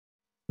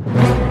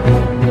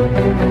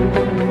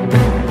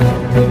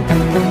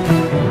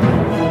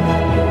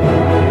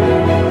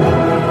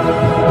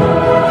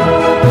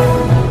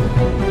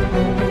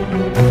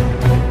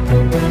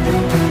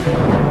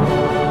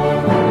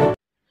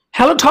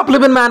top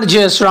 11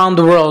 managers around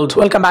the world.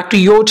 Welcome back to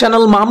your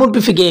channel Mahmood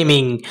Bifi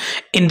Gaming.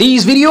 In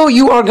this video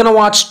you are gonna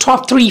watch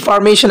top 3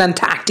 formation and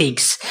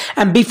tactics.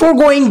 And before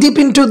going deep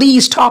into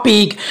this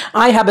topic,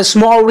 I have a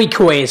small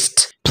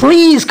request.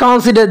 Please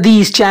consider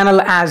this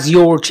channel as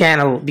your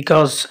channel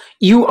because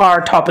you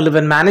are top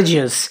 11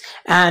 managers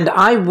and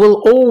I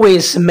will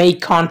always make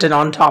content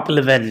on top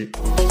 11.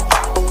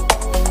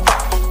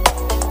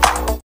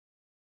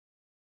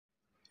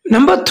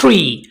 Number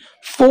 3,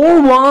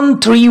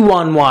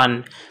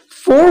 4-1-3-1-1.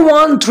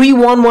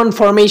 4-1-3-1-1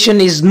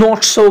 formation is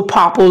not so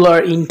popular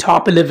in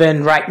top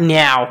 11 right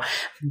now,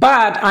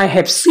 but I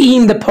have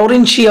seen the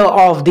potential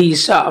of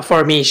this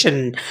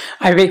formation.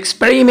 I've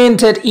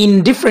experimented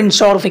in different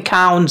sort of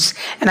accounts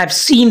and I've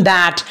seen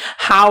that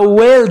how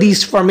well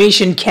this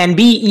formation can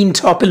be in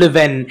top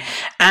 11.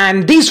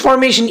 And this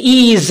formation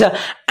is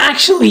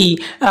actually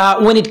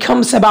when it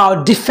comes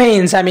about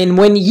defense, I mean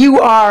when you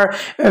are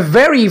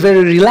very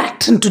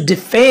reluctant to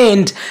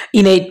defend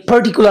in a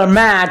particular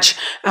match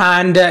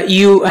and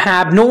you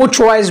have no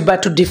choice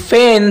but to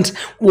defend,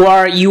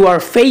 or you are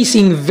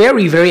facing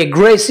very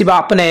aggressive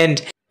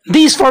opponent,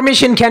 this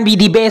formation can be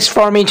the best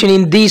formation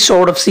in this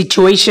sort of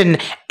situation,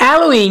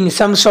 allowing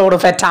some sort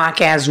of attack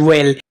as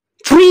well.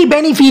 3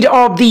 benefit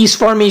of this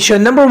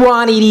formation. Number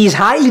 1, it is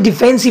highly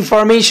defensive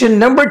formation.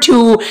 Number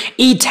 2,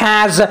 it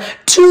has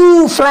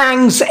 2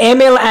 flanks,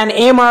 ML and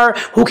MR,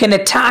 who can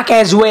attack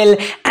as well,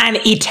 and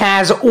it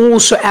has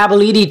also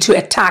ability to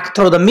attack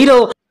through the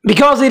middle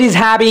because it is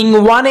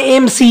having 1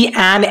 MC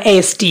and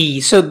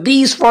ST. So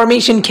this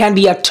formation can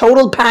be a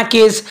total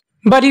package,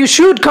 but you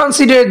should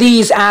consider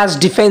these as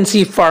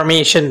defensive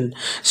formation.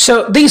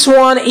 So this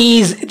one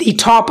is the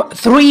top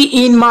 3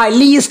 in my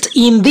list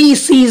in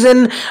this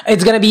season.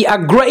 It's gonna be a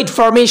great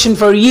formation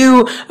for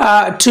you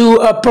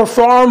to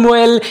perform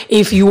well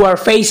if you are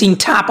facing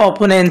top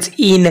opponents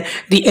in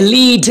the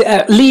Elite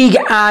League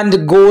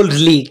and Gold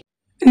League.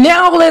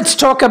 Now let's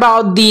talk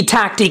about the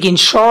tactic in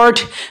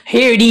short.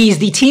 Here it is,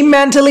 the team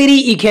mentality.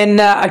 You can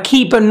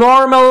keep a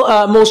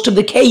normal most of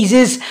the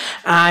cases,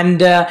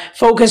 and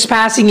focus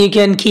passing you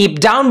can keep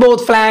down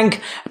both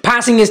flank.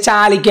 Passing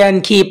style you can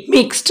keep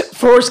mixed.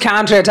 Force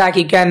counter attack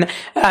you can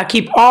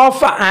keep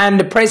off,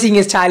 and pressing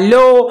style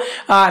low.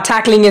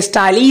 Tackling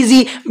style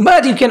easy.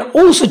 But you can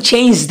also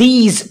change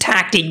these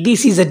tactic.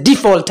 This is a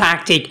default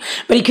tactic,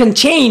 but you can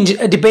change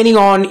depending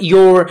on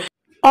your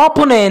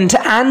opponent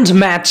and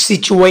match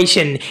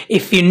situation.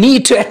 If you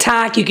need to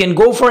attack, you can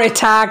go for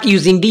attack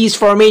using these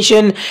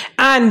formation,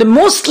 and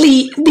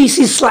mostly this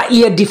is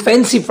slightly a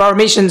defensive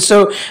formation,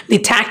 so the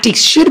tactics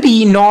should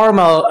be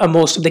normal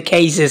most of the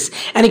cases,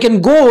 and you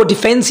can go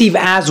defensive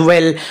as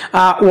well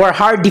or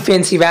hard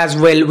defensive as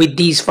well with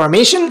these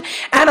formation.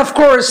 And of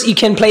course you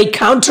can play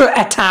counter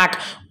attack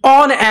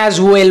on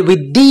as well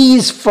with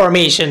these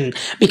formation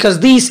because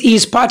this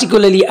is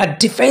particularly a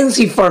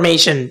defensive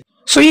formation.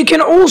 So you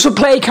can also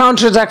play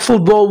counter-attack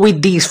football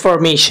with this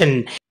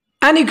formation.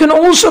 And you can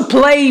also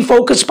play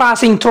focus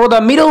passing through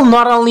the middle,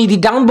 not only the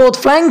down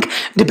both flank,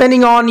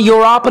 depending on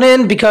your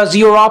opponent, because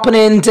your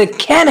opponent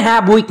can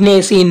have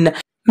weakness in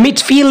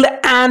midfield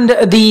and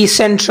the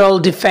central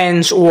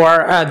defense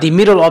or the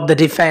middle of the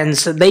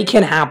defense. They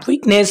can have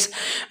weakness,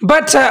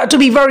 but to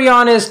be very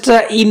honest,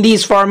 in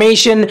this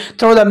formation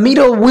through the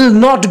middle will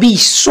not be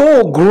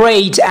so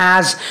great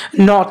as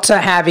not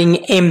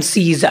having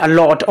MCs a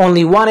lot.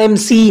 Only 1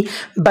 MC,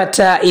 but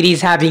it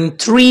is having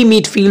 3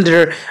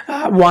 midfielder,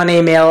 1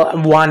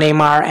 ML, 1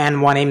 MR and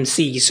 1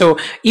 MC, so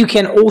you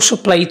can also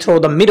play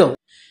through the middle.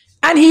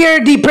 And here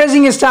the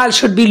pressing style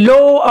should be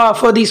low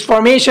for this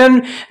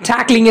formation,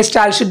 tackling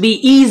style should be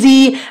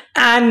easy,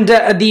 and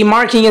the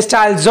marking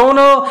style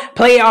zonal,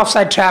 play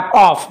offside trap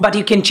off. But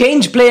you can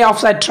change play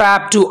offside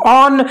trap to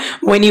on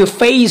when you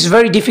face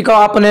very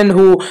difficult opponent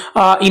who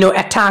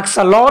attacks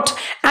a lot.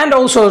 And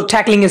also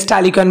tackling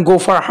style you can go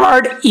for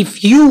hard.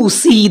 If you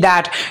see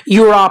that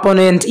your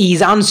opponent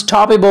is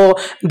unstoppable,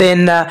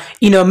 then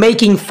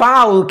making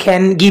foul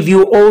can give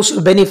you also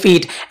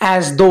benefit,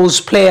 as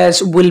those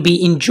players will be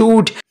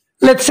injured.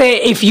 Let's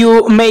say if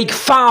you make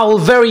foul,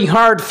 very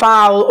hard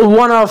foul,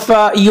 one of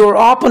your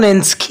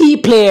opponent's key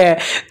player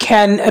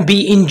can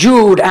be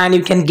injured and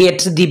you can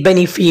get the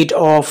benefit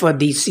of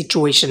this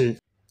situation.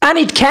 And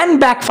it can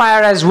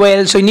backfire as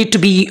well, so you need to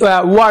be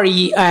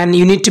worried and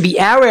you need to be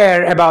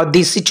aware about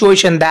this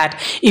situation that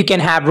you can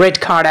have red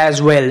card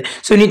as well.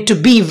 So you need to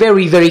be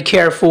very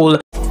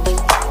careful.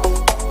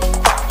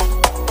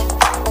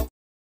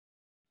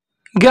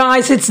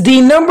 Guys, it's the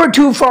number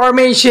 2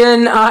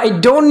 formation. I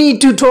don't need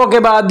to talk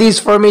about this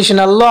formation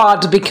a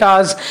lot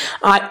because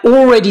I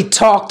already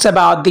talked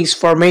about this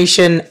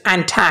formation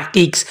and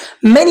tactics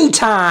many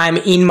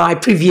times in my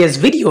previous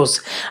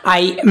videos.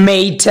 I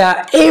made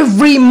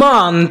every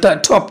month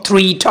top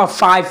 3, top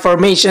 5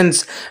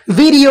 formations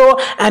video,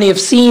 and you've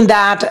seen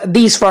that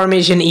this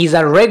formation is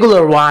a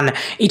regular one.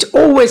 It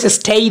always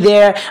stay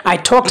there. I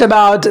talked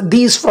about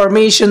these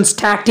formations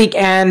tactic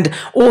and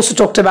also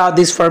talked about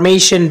this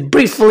formation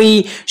briefly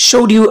already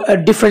showed you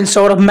different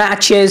sort of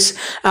matches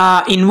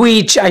in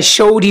which I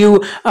showed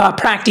you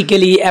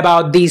practically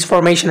about these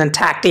formation and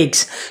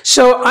tactics.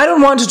 So I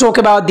don't want to talk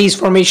about these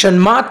formation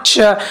much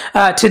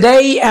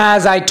today,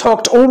 as I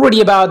talked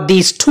already about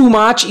these too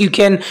much. You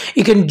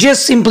can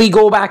just simply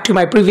go back to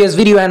my previous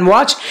video and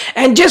watch.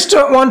 And just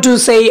want to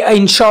say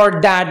in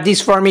short that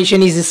this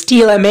formation is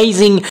still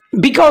amazing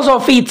because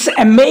of its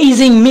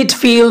amazing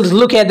midfield.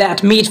 Look at that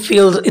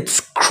midfield. It's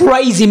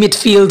crazy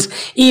midfield.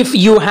 If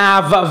you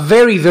have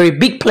very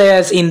big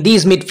players in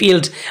this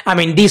midfield, I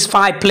mean these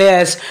 5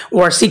 players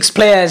or 6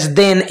 players,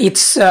 then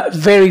it's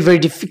very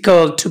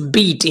difficult to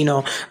beat, you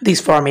know,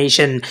 this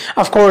formation.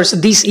 Of course,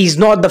 this is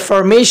not the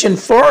formation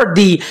for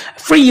the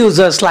free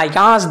users like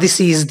us. This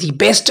is the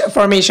best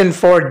formation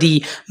for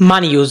the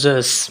money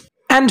users.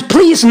 And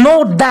please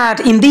note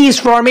that in this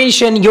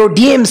formation, your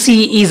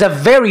DMC is a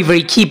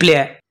very key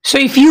player. So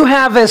if you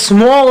have a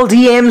small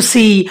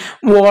DMC,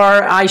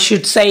 or I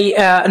should say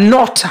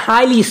not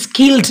highly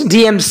skilled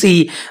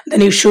DMC,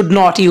 then you should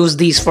not use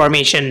this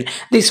formation.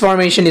 This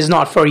formation is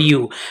not for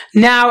you.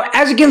 Now,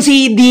 as you can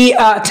see, the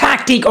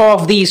tactic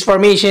of this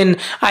formation,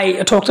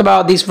 I talked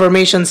about this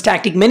formation's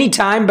tactic many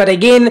times, but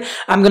again,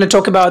 I'm going to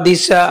talk about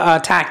this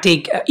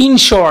tactic in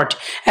short.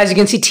 As you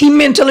can see, team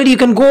mentality, you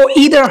can go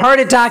either hard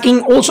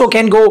attacking, also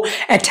can go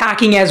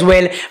attacking as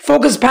well.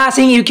 Focus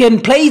passing, you can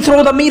play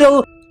through the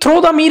middle.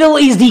 Through the middle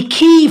is the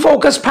key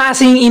focus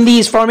passing in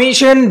this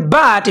formation,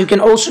 but you can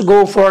also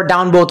go for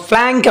down both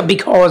flank,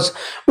 because,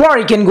 or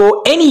you can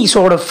go any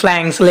sort of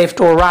flanks,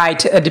 left or right,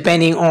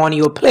 depending on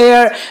your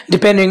player,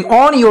 depending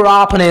on your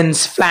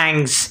opponent's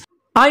flanks.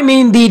 I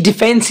mean the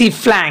defensive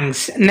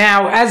flanks.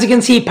 Now, as you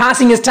can see,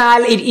 passing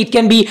style, it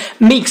can be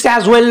mixed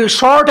as well,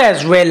 short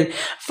as well.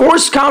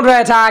 Forced counter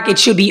attack, it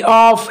should be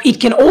off. It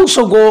can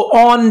also go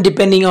on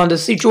depending on the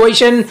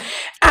situation.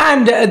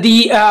 And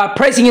the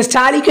pressing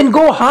style, you can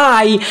go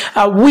high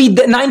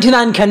with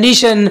 99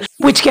 condition,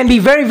 which can be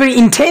very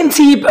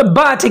intensive,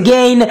 but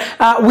again,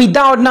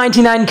 without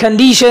 99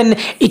 condition,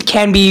 it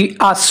can be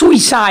a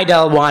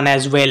suicidal one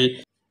as well.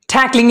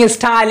 Tackling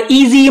style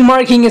easy,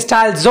 marking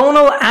style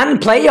zonal,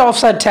 and play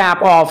offside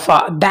tap off.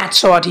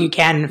 That's what you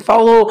can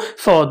follow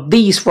for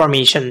this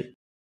formation.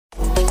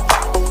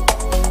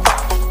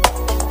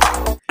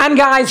 And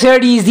guys, here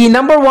it is, the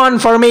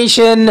 #1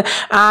 formation.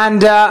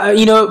 And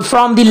you know,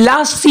 from the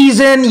last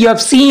season, you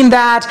have seen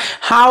that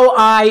how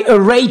I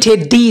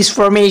rated this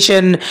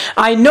formation.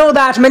 I know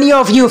that many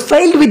of you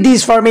failed with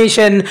this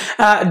formation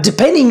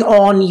depending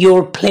on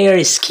your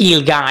player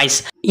skill,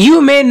 guys.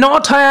 You may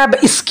not have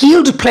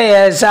skilled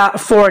players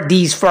for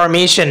this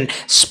formation,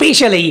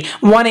 especially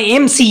one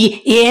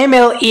AMC,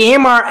 AML,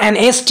 AMR, and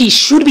ST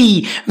should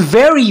be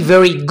very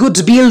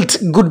good built.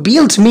 Good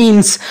built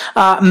means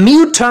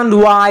mutant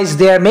wise,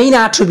 their main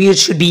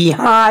attributes should be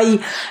high.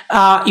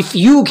 If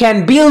you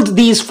can build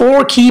these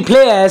 4 key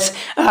players,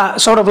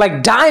 sort of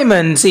like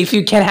diamonds, if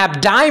you can have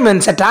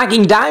diamonds,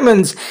 attacking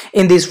diamonds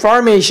in this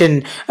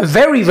formation, a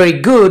very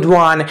good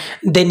one,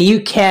 then you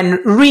can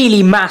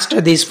really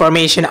master this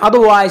formation.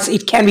 Otherwise,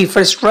 it can be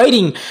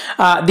frustrating.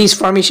 This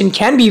formation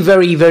can be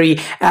very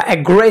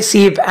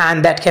aggressive,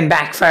 and that can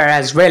backfire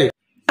as well.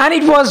 And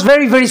it was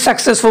very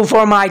successful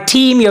for my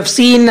team. You have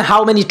seen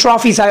how many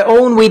trophies I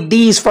own with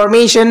these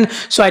formation.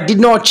 So I did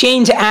not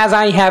change, as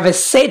I have a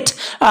set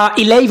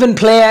 11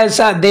 players.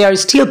 They are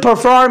still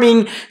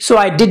performing. So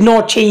I did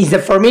not change the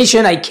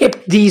formation. I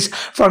kept this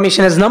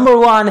formation as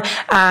 #1.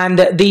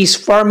 And this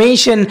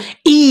formation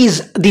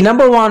is the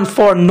 #1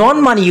 for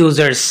non-money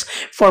users.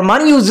 For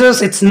money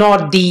users, it's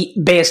not the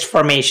best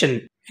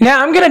formation.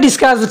 Now I'm going to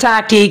discuss the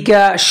tactic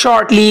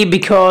shortly,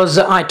 because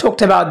I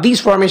talked about these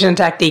formation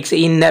tactics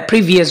in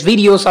previous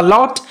videos a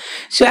lot.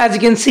 So as you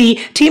can see,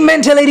 team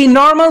mentality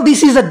normal,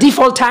 this is a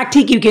default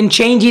tactic. You can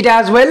change it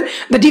as well.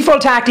 The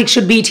default tactic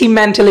should be team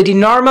mentality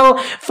normal,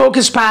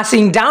 focus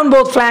passing down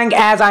both flank,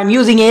 as I'm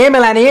using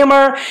AML and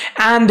AMR,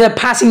 and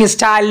passing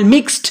style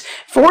mixed,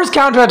 force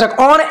counter attack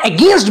on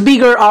against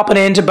bigger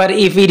opponent. But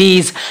if it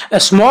is a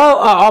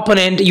small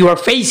opponent you are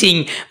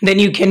facing, then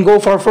you can go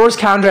for force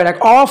counter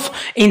attack off.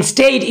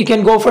 Instead, you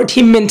can go for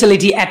team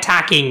mentality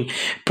attacking.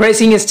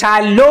 Pressing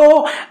style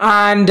low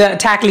and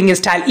tackling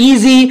style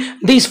easy.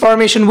 This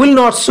formation will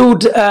not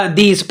suit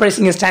this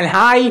pressing style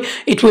high.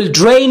 It will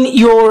drain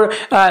your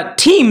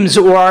teams,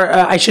 or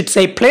I should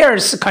say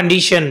players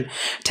condition.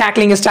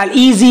 Tackling style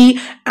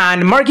easy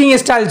and marking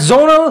style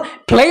zonal.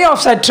 Play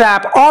offside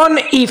trap on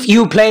if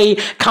you play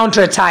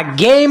counter attack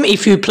game,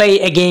 if you play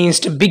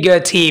against bigger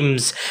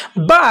teams.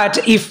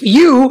 But if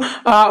you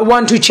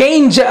want to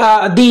change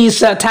this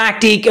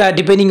tactic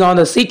depending on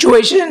the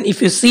situation,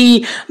 if you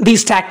see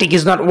this tactic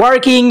is not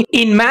working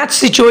in match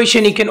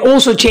situation, you can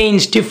also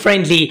change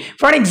differently.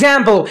 For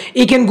example,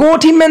 you can go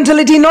team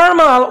mentality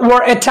normal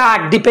or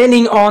attack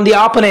depending on the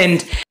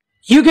opponent.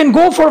 You can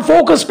go for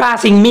focus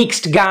passing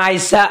mixed,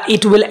 guys.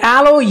 It will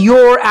allow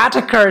your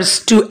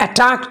attackers to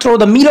attack through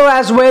the middle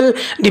as well.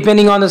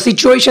 Depending on the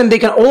situation, they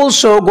can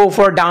also go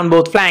for down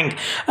both flank.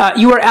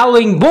 You are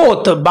allowing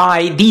both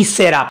by this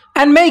setup.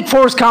 And make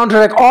force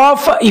counterattack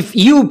off if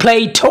you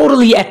play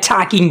totally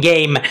attacking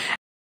game.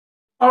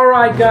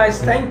 Alright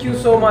guys, thank you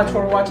so much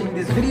for watching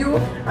this video.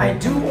 I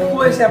do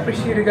always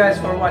appreciate you guys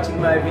for watching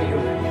my video.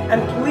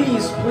 And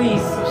please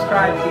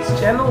subscribe this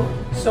channel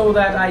so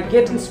that I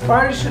get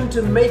inspiration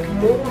to make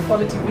more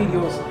quality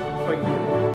videos for you.